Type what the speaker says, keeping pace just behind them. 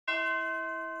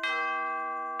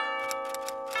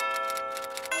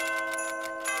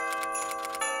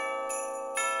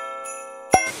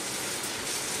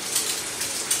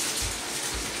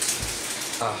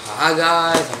Hi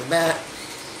guys, I'm back.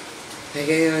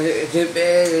 Taking a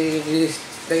super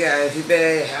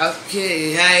house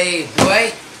key. Hey,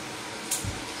 boy.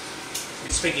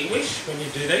 Speak English when you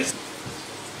do these.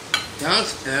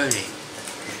 Don't burning.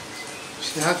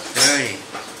 It's not burning.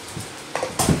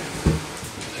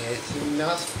 It's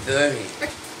not burning.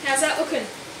 How's that looking?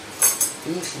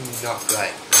 It's not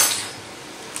great.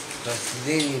 But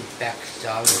leaning back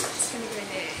sideways. It's going to go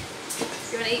there.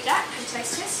 You want to eat that? Have a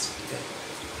taste test?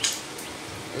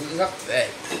 It's not bad.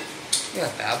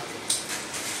 Not bad.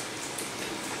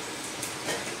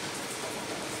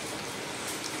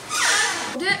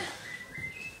 Hold it.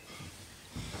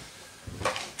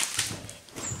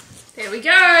 There we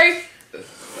go.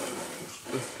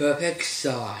 Perfect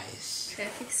size.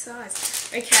 Perfect size.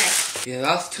 Okay. Yeah,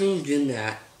 last time doing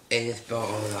that and it's brought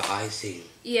all the icing.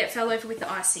 Yeah, it fell over with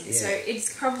the icing, Yeah. so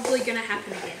it's probably going to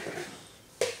happen again.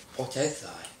 What tastes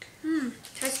like?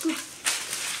 Tastes good.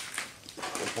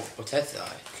 What tastes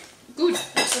like? Good.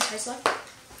 That's what it tastes like.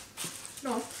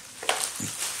 No.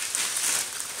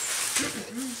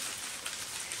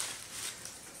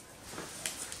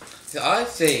 The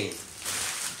icing.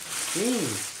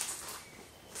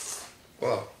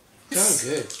 Wow. Sounds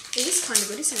good. It is kind of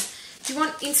good, isn't it? Do you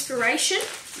want inspiration?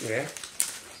 Yeah.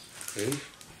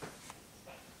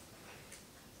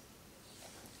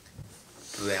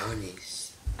 Brownies.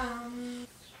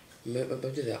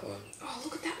 What is that one? Oh,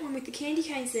 look at that one with the candy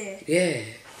canes there. Yeah.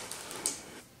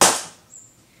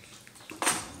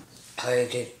 I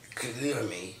get glue on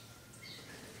me.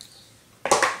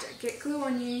 Don't get glue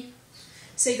on you.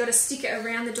 So you got to stick it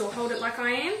around the door. Hold it like I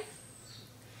am.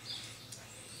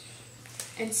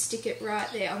 And stick it right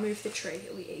there. I'll move the tree.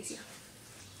 It'll be easier.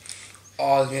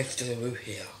 Oh, next to the roof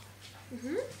here.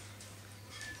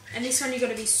 And this one you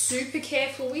got to be super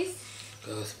careful with.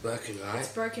 Because it's broken, right?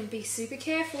 It's broken. Be super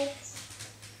careful.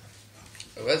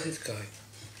 Where's this go?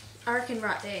 I reckon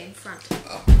right there in front.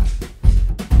 Oh.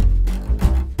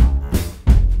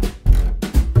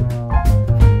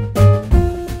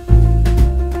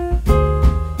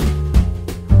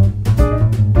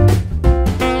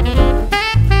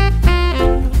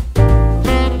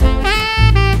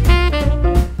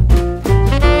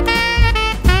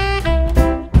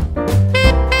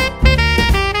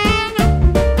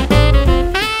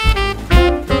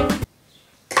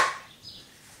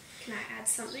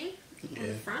 Something on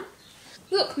the front.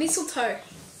 Look, mistletoe.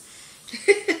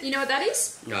 You know what that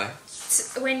is? No.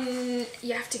 It's when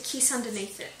you have to kiss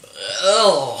underneath it.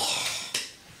 Oh.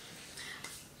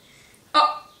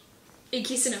 Oh, you're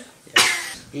kissing him. Yeah.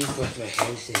 You brush my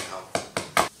hands now.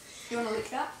 You want to lick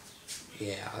that?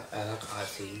 Yeah, I like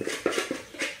icing.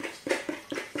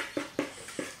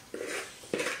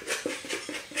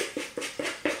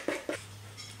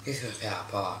 This is my favourite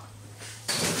part.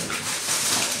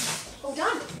 All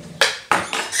done.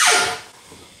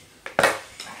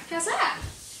 How's that?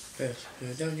 Yes,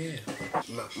 we're done, yeah.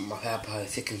 My favourite part is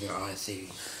sticking the icing.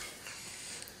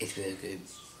 It's really good.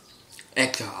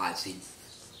 Extra icing.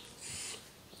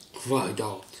 What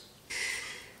adult.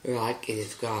 Like in the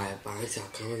sky, but it's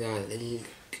not coming out, then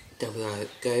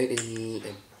go in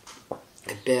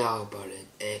the bell button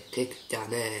and click down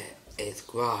there and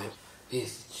subscribe.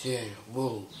 This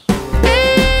channel.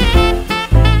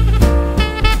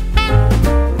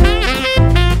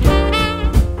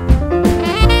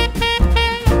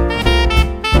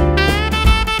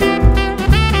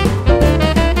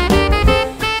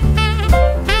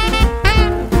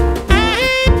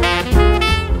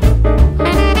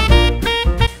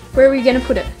 Where are we going to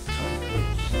put it?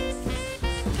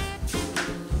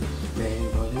 Man,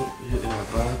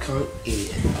 I can't eat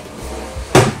it.